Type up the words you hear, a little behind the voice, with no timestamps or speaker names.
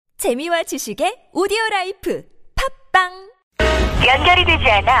재미와 지식의 오디오라이프 팝빵 연결이 되지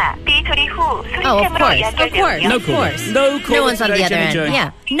않아 삐 소리 후 소리샘으로 연결되며 No call. No one's on the today, other end. Jenny Jo.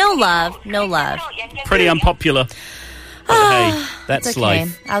 Yeah. No love. Pretty unpopular. But hey, that's It's okay.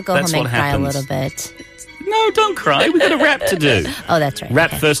 life. I'll go That's home and what cry happens. a little bit. No, don't cry. We've got a rap to do. Oh, that's right.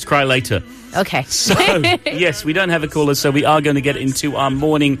 Rap okay. first, cry later. Okay. So, yes, we don't have a caller, so we are going to get into our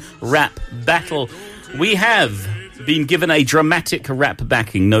morning rap battle. We have been given a dramatic rap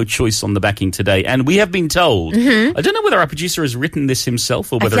backing, no choice on the backing today, and we have been told, I don't know whether our producer has written this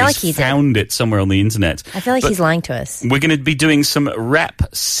himself or whether feel like he's he did. found it somewhere on the internet. I feel like But he's lying to us. We're going to be doing some rap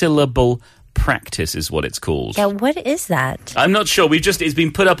syllable practice is what it's called. Yeah, what is that? I'm not sure. It's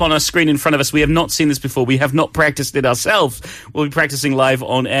been put up on our screen in front of us. We have not seen this before. We have not practiced it ourselves. We'll be practicing live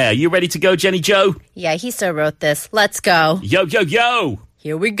on air. You ready to go, Jenny Jo? Yeah, he still wrote this. Let's go. Yo, yo, yo!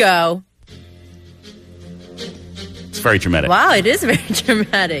 Here we go. It's very dramatic. Wow, it is very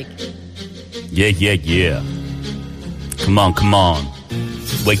dramatic. Yeah, yeah, yeah. Come on, come on.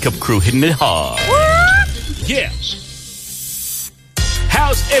 Wake up crew hitting it hard. Yeah.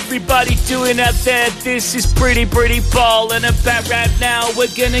 How's everybody doing out there? This is pretty ballin' about right now.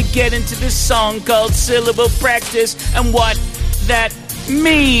 We're gonna get into this song called Syllable Practice and what that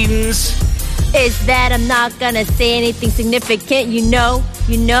means. Is that I'm not gonna say anything significant, you know,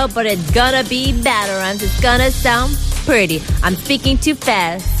 but it's gonna be battle rhymes. It's gonna sound pretty. I'm speaking too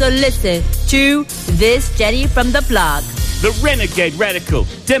fast, so listen to this Jenny from the blog. The renegade radical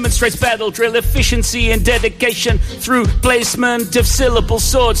demonstrates battle drill efficiency and dedication through placement of syllable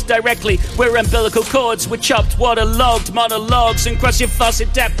swords directly where umbilical cords were chopped. Waterlogged monologues and cross your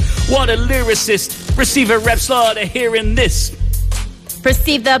faucet tap. What a lyricist. Receive a rap slaughter hearing this.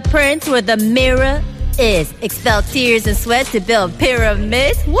 Perceive the prince where the mirror is. Expel tears and sweat to build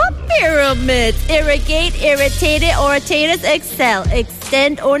pyramids. What pyramids? Irrigate, irritated, oratators excel.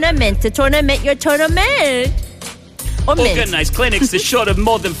 Extend ornament to tournament your tournament. Organized clinics is short of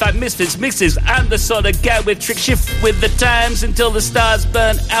more than 5 misfits mixes. I'm the sort of guy with trick shift with the times until the stars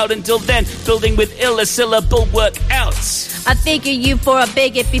burn out. Until then, building with illa syllable workouts. I figure you for a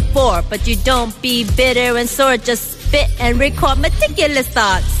bigot before, but you don't be bitter and sore. Just spit and record meticulous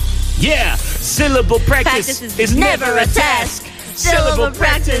thoughts. Yeah, syllable practice is never a task. Syllable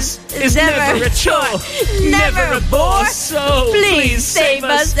practice is never a chore, never a bore. So please save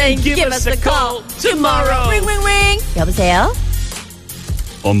us and give us a call tomorrow. Ring, ring, ring. 여보세요?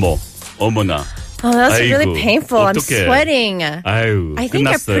 어머나. Oh, that's 아이고, really painful. I'm 어떡해. sweating. 아유, I think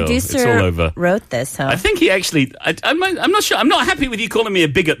our 끝났어요. It's all producer over. wrote this, huh? I think he actually. I'm not sure. I'm not happy with you calling me a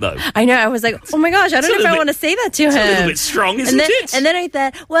bigot, though. I know. I was like, oh my gosh, I don't know if I want to say that to him. It's a little bit strong, isn't it? And then I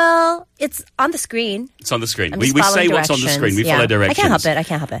thought, well, it's on the screen. It's on the screen. I'm We just say following what's on the screen. We directions. follow directions. I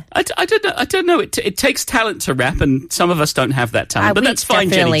can't help it. I don't know. It takes talent to rap, and some of us don't have that talent. But we that's fine,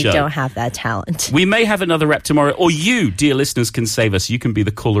 definitely Jenny Jo. don't have that talent. We may have another rap tomorrow, or you, dear listeners, can save us. You can be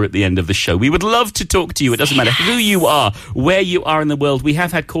the caller at the end of the show. We would love to talk to you. It doesn't matter who you are, where you are in the world. We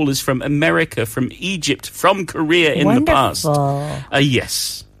have had callers from America, from Egypt, from Korea in the past.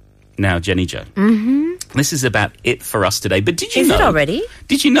 Yes. Now, Jenny Jo. Mm-hmm. This is about it for us today. But did you know? Is it already?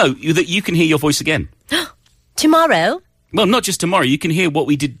 Did you know that you can hear your voice again? Tomorrow? Well, not just tomorrow. You can hear what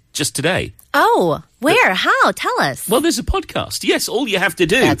we did just today. Oh, where? How? Tell us. Well, there's a podcast. Yes, all you have to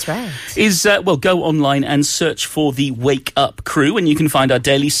do That's right. is, go online and search for the Wake Up Crew, and you can find our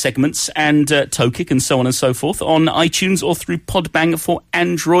daily segments and Tokik and so on and so forth on iTunes or through Podbang for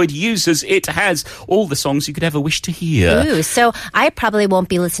Android users. It has all the songs you could ever wish to hear. Ooh, so I probably won't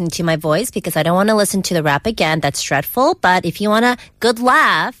be listening to my voice because I don't want to listen to the rap again. That's dreadful. But if you want a good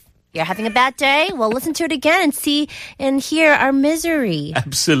laugh, you're having a bad day? Well, listen to it again and see and hear our misery.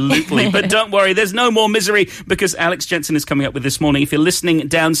 Absolutely. But don't worry, there's no more misery because Alex Jensen is coming up with this morning. If you're listening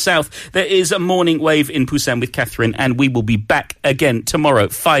down south, there is a morning wave in Busan with Catherine, and we will be back again tomorrow,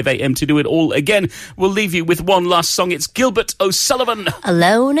 5 a.m. to do it all again. We'll leave you with one last song. It's Gilbert O'Sullivan.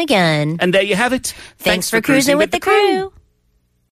 Alone again. And there you have it. Thanks for cruising with the crew.